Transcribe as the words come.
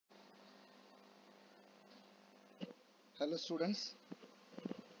Hello students,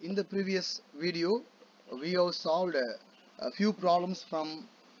 in the previous video we have solved a few problems from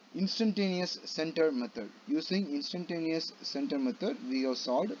instantaneous center method. Using instantaneous center method we have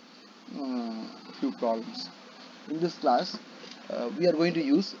solved a few problems. In this class we are going to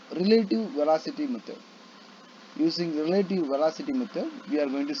use relative velocity method. Using relative velocity method we are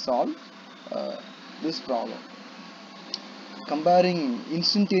going to solve this problem. Comparing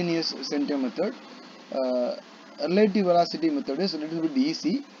instantaneous center method, relative velocity method is a little bit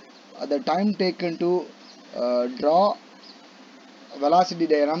easy. The time taken to draw velocity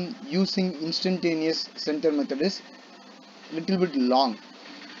diagram using instantaneous center method is little bit long,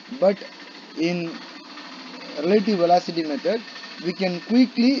 but in relative velocity method we can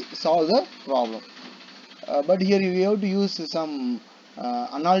quickly solve the problem. But here we have to use some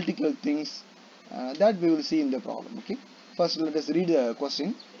analytical things that we will see in the problem. Okay, first let us read the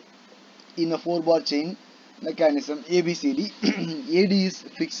question. In a 4-bar chain mechanism ABCD, AD is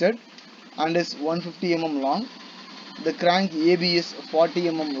fixed and is 150 mm long. The crank AB is 40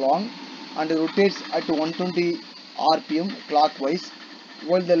 mm long and rotates at 120 r.p.m. clockwise,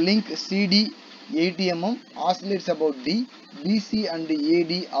 while the link CD 80 mm oscillates about D. BC and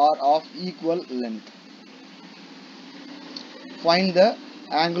AD are of equal length. Find the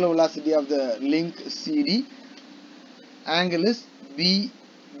angular velocity of the link CD. Angle is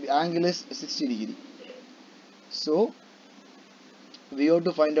angle is 60 degree. So we have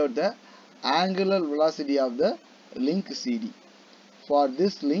to find out the angular velocity of the link CD. For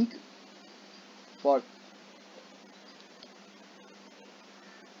this link, for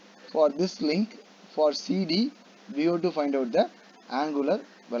CD, we have to find out the angular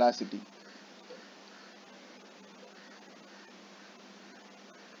velocity.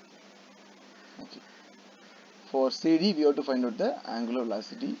 Okay. For CD, we have to find out the angular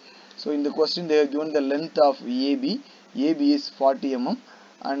velocity. So in the question they have given the length of AB. AB is 40 mm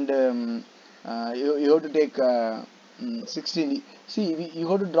and you have to take 16. See, you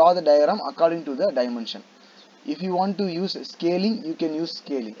have to draw the diagram according to the dimension. If you want to use scaling, you can use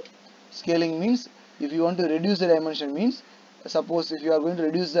scaling. Scaling means if you want to reduce the dimension means, suppose if you are going to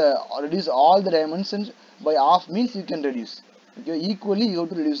reduce all the dimensions by half means you can reduce. Okay, equally you have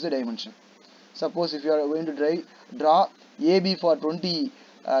to reduce the dimension. Suppose if you are going to draw AB for 20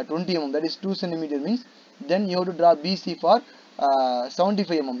 mm, that is 2 cm means, then you have to draw BC for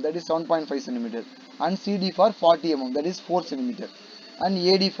 75 mm, that is 7.5 cm, and CD for 40 mm, that is 4 cm, and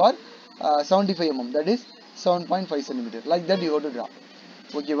AD for 75 mm, that is 7.5 cm. Like that you have to draw.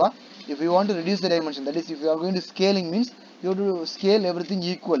 Okay, va? If you want to reduce the dimension, that is if you are going to scaling means you have to scale everything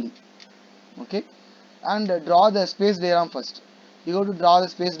equally. Okay, and draw the space diagram first. You have to draw the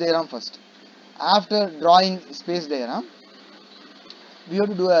space diagram first. After drawing space diagram, we have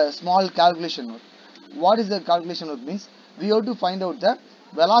to do a small calculation note. What is the calculation note means? We have to find out the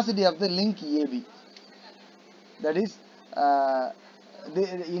velocity of the link AB. That is,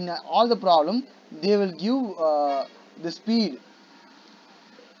 in all the problem, they will give the speed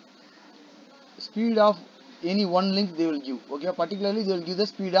of any one link they will give. Okay, particularly they will give the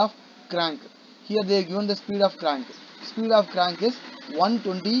speed of crank. Here they have given the speed of crank. Speed of crank is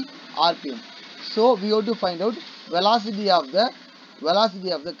 120 r.p.m. So we have to find out velocity of the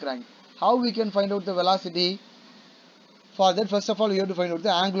crank. How we can find out the velocity? For that, first of all, we have to find out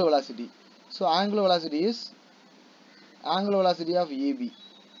the angular velocity. So angular velocity is angular velocity of AB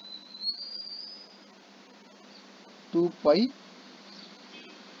 2 pi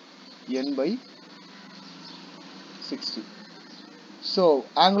n by 60. So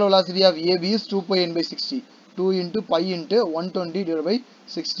angular velocity of AB is 2 pi n by 60. 2 into pi into 120 divided by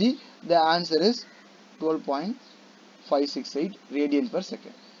 60. The answer is 12.568 radian per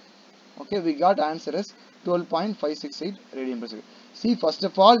second. Okay, we got answer is 12.568 radian per second. See, first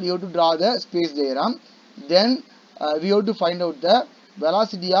of all you have to draw the space diagram. Then we have to find out the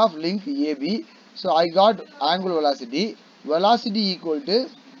velocity of link AB. So I got angular velocity. Velocity equal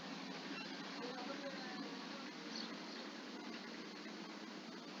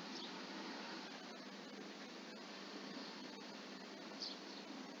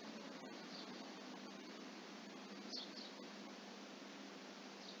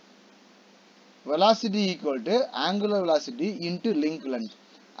to angular velocity into link length.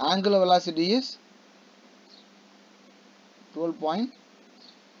 Angular velocity is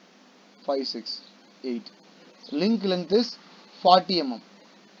 12.568. Link length is 40 mm.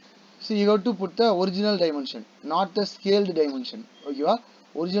 So you have to put the original dimension, not the scaled dimension. Okay,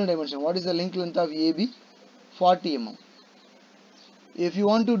 original dimension. What is the link length of AB? 40 mm. If you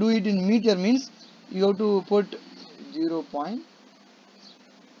want to do it in meter means you have to put 0.04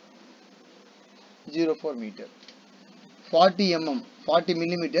 meter. 40 mm, 40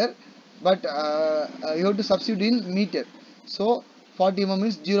 millimeter, but you have to substitute in meter. So 40 mm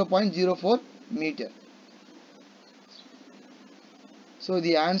means 0.04 meter. So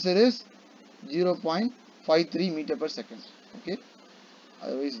the answer is 0.53 meter per second. Okay,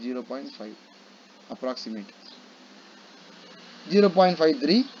 otherwise 0.5 approximate.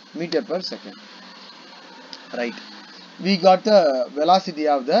 0.53 meter per second. Right. We got the velocity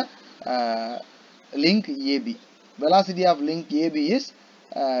of the link AB. Velocity of link AB is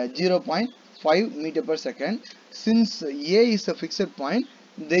 0.5 meter per second. Since A is a fixed point,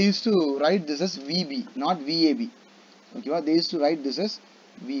 they used to write this as VB, not VAB. Okay, they used to write this as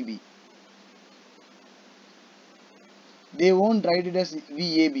VB. They won't write it as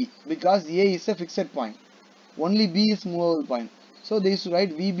VAB because A is a fixed point. Only B is movable point. So they used to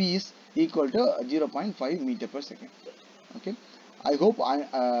write VB is equal to 0.5 meter per second. Okay, I hope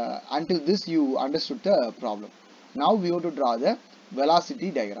until this you understood the problem. Now we have to draw the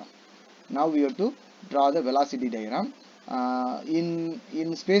velocity diagram.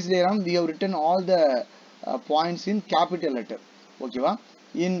 In space diagram we have written all the points in capital letter. Okay,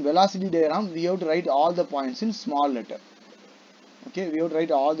 in velocity diagram we have to write all the points in small letter. Okay, we have to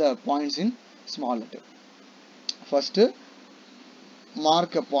write all the points in small letter. First,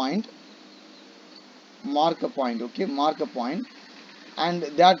 mark a point. Okay, mark a point, and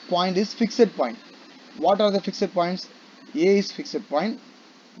that point is fixed point. What are the fixed points? A is fixed point,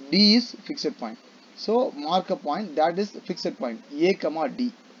 D is fixed point. So mark a point that is fixed point, A comma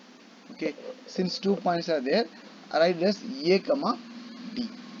D. Okay, since 2 points are there, I write it as A comma D.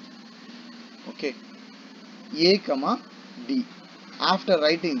 Okay, A comma D. After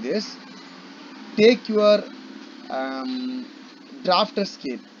writing this, take your drafter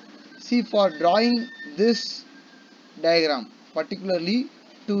scale. See, for drawing this diagram, particularly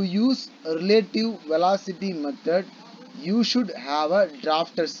to use relative velocity method, you should have a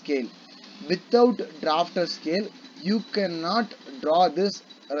drafter scale. Without drafter scale, you cannot draw this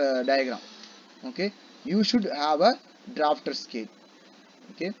diagram. Okay, you should have a drafter scale.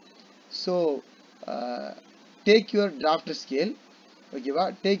 Okay, so take your drafter scale. Okay,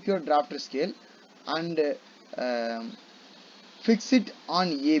 take your drafter scale and fix it on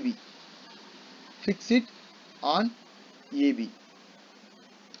AB. Fix it on AB.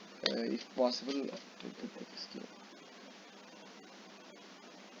 If possible, take the scale.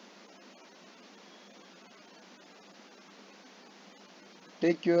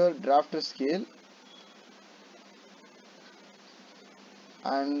 Take your drafter scale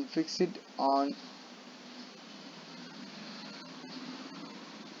and fix it on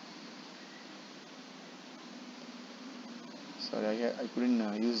sorry, I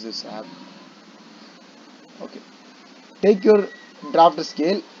couldn't use this app. Okay, take your drafter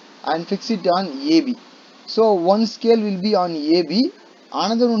scale and fix it on AB. So one scale will be on AB,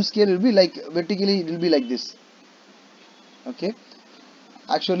 another one scale will be like vertically, it will be like this. Okay,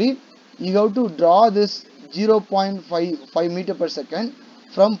 actually you have to draw this 0.5 meter per second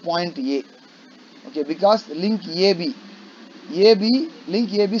from point A. Okay, because link AB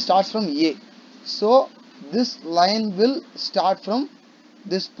starts from A, so this line will start from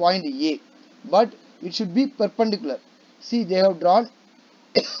this point A, but it should be perpendicular. See, they have drawn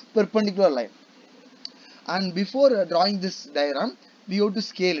perpendicular line, and before drawing this diagram we have to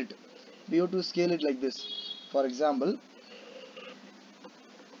scale it. Like this. For example,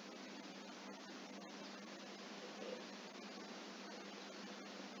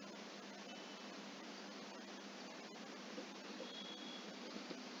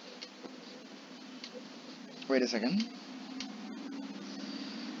 wait a second.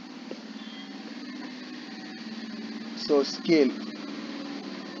 So scale,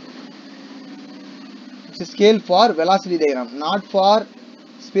 it's a scale for velocity diagram, not for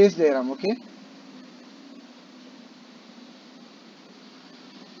space diagram. Okay,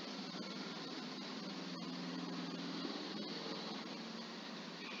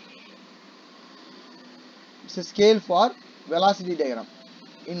 it's a scale for velocity diagram.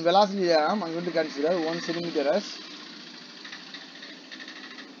 In velocity diagram, I'm going to consider 1 centimeter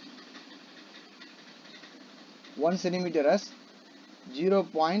as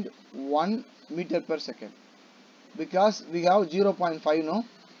 0.1 meter per second. Because we have 0.5 now,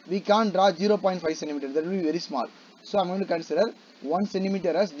 we can't draw 0.5 centimeter, that will be very small. So I'm going to consider 1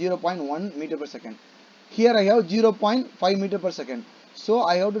 centimeter as 0.1 meter per second. Here I have 0.5 meter per second. So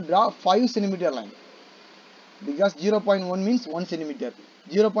I have to draw 5 centimeter line. Because 0.1 means 1 centimeter.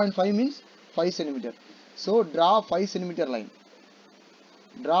 0.5 means 5 centimeter. So draw 5 centimeter line.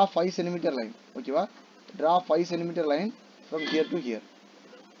 Draw 5 centimeter line. Okay, va? Draw 5 centimeter line from here to here.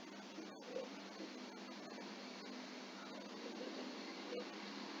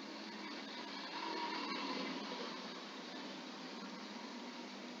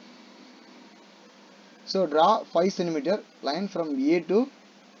 So draw 5 centimeter line from A to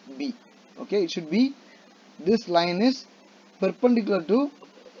B. Okay, it should be, this line is perpendicular to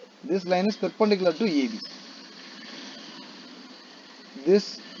AB.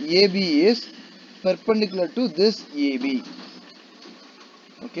 This AB is perpendicular to this AB.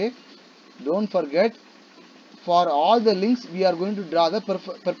 Okay, don't forget, for all the links we are going to draw the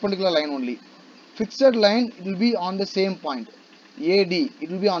perpendicular line only. Fixed line, it will be on the same point. AD, it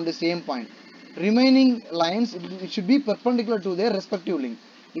will be on the same point. Remaining lines, it should be perpendicular to their respective link.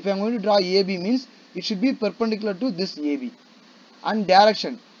 If I am going to draw AB, means it should be perpendicular to this AB. And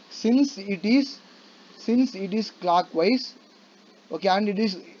direction, since it is clockwise, okay, and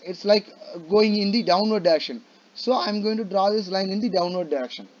it's like going in the downward direction, so I am going to draw this line in the downward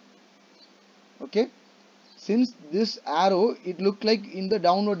direction. Okay, since this arrow, it looked like in the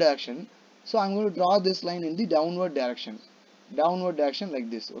downward direction, so I'm going to draw this line in the downward direction like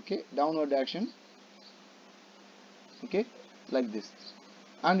this. Okay, downward direction, okay, like this.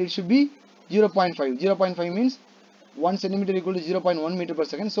 And it should be 0.5. 0.5 means 1 centimeter equal to 0.1 meter per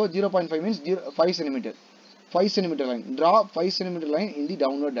second, so 0.5 means 5 centimeter. 5 centimeter line, draw 5 centimeter line in the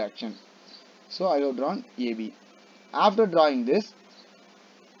downward direction. So I have drawn AB. After drawing this,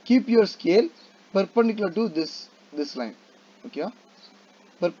 keep your scale perpendicular to this line. Okay,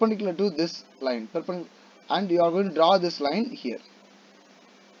 perpendicular to this line, and you are going to draw this line here.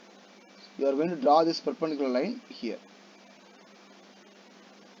 You are going to draw this perpendicular line here.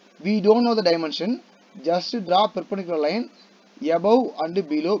 We don't know the dimension, just draw perpendicular line above and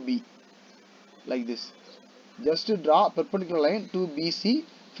below B, like this. Just draw perpendicular line to BC,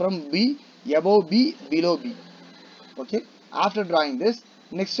 from B, above B, below B. Okay, after drawing this,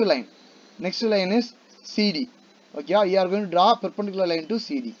 next line is CD. Okay, you are going to draw perpendicular line to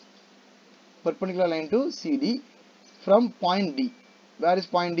CD. Perpendicular line to CD from point D. Where is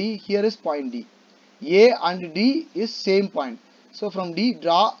point D? Here is point D. A and D is same point. So from D,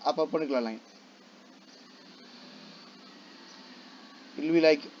 draw a perpendicular line. It will be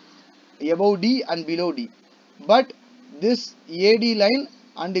like above D and below D. But this AD line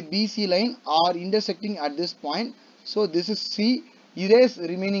and BC line are intersecting at this point. So this is C. Erase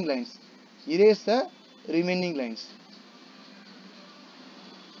remaining lines. Erase the remaining lines.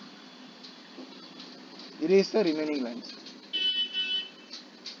 Erase the remaining lines.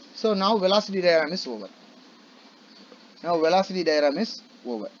 So now velocity diagram is over.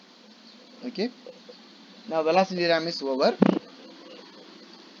 Okay. Now velocity diagram is over.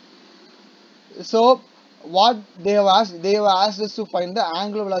 So what they have asked us to find the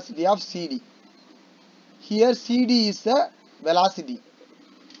angular velocity of CD. Here CD is the velocity.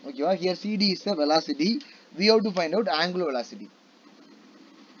 Okay, here CD is the velocity. We have to find out angular velocity.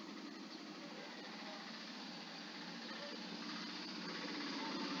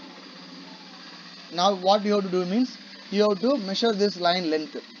 Now what you have to do means, you have to measure this line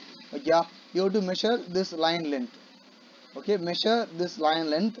length. Okay, you have to measure this line length. Okay, measure this line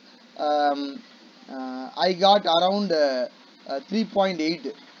length. I got around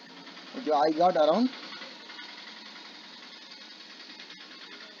 3.8. Okay, I got around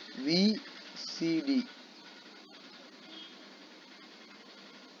VCD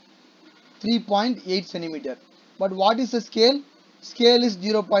 3.8 centimeter. But what is the scale? Scale is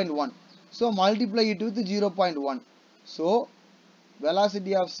 0.1. So multiply it with 0.1. So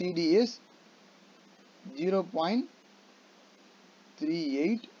velocity of CD is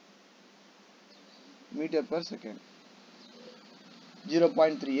 0.38 meter per second.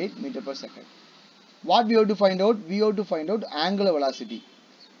 0.38 meter per second. What we have to find out? We have to find out angular velocity.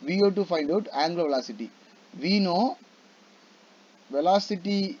 We know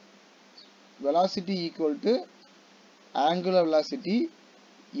velocity equal to angular velocity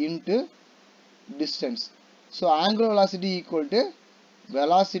into distance. So angular velocity equal to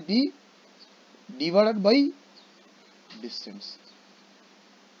velocity divided by distance.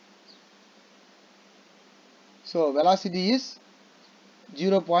 So velocity is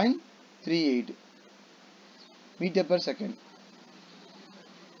 0.38 meter per second.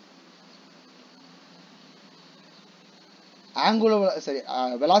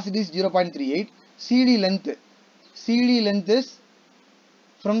 Velocity is 0.38. CD length is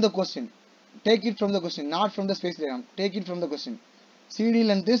from the question. Take it from the question, not from the space diagram. Take it from the question. CD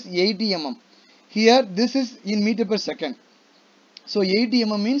length is 80 mm. Here this is in meter per second. So 80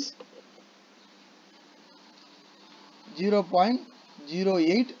 mm means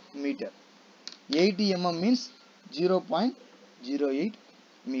 0.08 meter. 80 mm means 0.08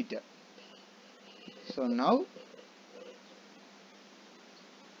 meter. So now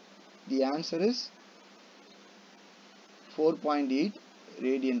the answer is 4.8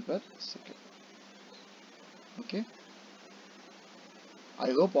 radian per second. Okay,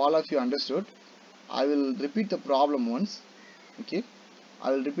 I hope all of you understood. I will repeat the problem once. Okay,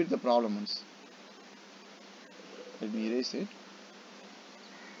 I will repeat the problem once. Let me erase it.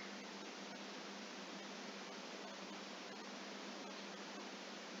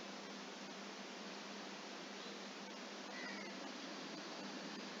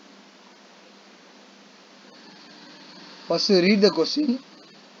 First, read the question.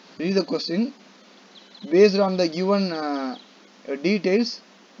 Read the question. Based on the given details.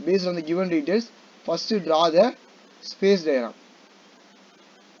 Based on the given details, first draw the space diagram.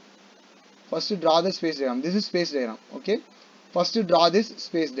 First draw the space diagram. This is space diagram. Okay. First draw this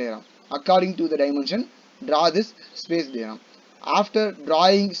space diagram. According to the dimension, draw this space diagram. After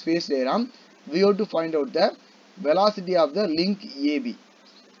drawing space diagram, we have to find out the velocity of the link AB.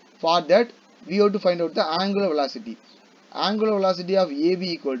 For that, we have to find out the angular velocity. Angular velocity of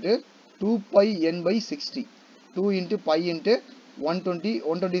AB equal to 2 pi n by 60. 2 into pi into 120.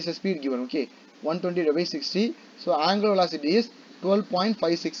 120 is the speed given. Okay. 120 divided by 60. So angular velocity is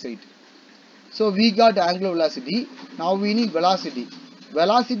 12.568. So we got angular velocity. Now we need velocity.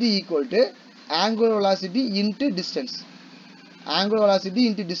 Velocity equal to angular velocity into distance. Angular velocity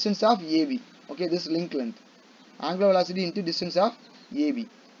into distance of AB. Okay, this link length. Angular velocity into distance of AB.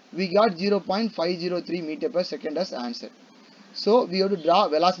 We got 0.503 meter per second as answer. So we have to draw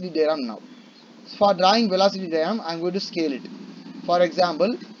velocity diagram now. For drawing velocity diagram, I am going to scale it. For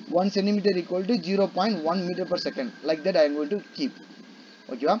example, 1 centimeter equal to 0.1 meter per second. Like that I am going to keep.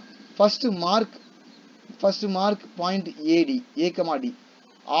 Okay. First mark point AD, A comma D.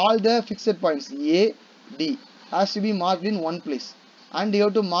 All the fixed points A, D has to be marked in one place. And you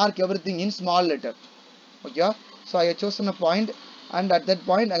have to mark everything in small letter. Okay. So I have chosen a point, and at that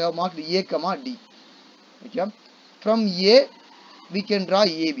point I have marked A comma D. Okay. From A we can draw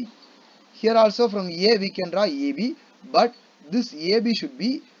AB. Here also from A we can draw AB, but this AB should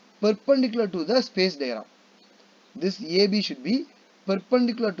be perpendicular to the space diagram. This AB should be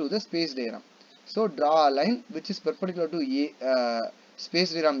perpendicular to the space diagram. So draw a line which is perpendicular to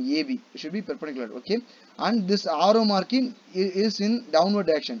space diagram AB. It should be perpendicular. Okay, and this arrow marking is in downward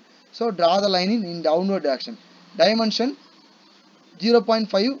direction. So draw the line in downward direction. Dimension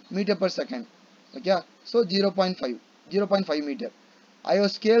 0.5 meter per second. Okay, so 0.5 meter. I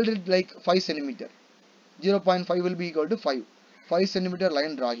have scaled it like 5 centimeter. 0.5 will be equal to 5 centimeter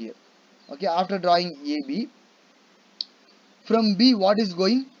line draw here. Okay, after drawing AB, from B what is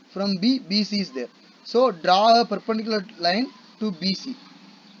going? From B, BC is there. So draw a perpendicular line to BC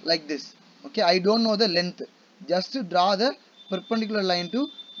like this. Okay, I don't know the length. Just to draw the perpendicular line to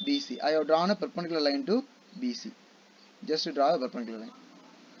BC. I have drawn a perpendicular line to BC. Just to draw a perpendicular line.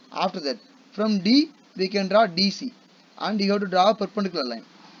 After that, from D we can draw DC, and you have to draw a perpendicular line.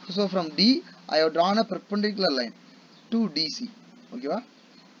 So from D I have drawn a perpendicular line to DC. Okay,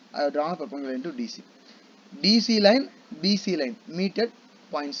 I have drawn a perpendicular line to DC. DC line, BC line meet at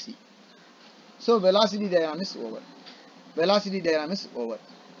point C. So velocity diagram is over. Velocity diagram is over.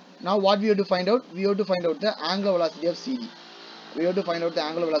 Now what we have to find out? We have to find out the angular velocity of CD. We have to find out the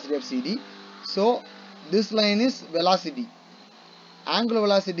angular velocity of CD. So this line is velocity. Angular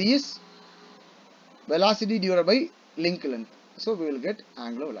velocity is velocity divided by link length. So we will get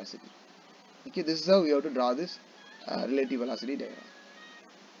angular velocity. Okay, this is how we have to draw this relative velocity diagram.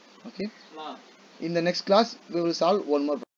 Okay. In the next class we will solve one more problem.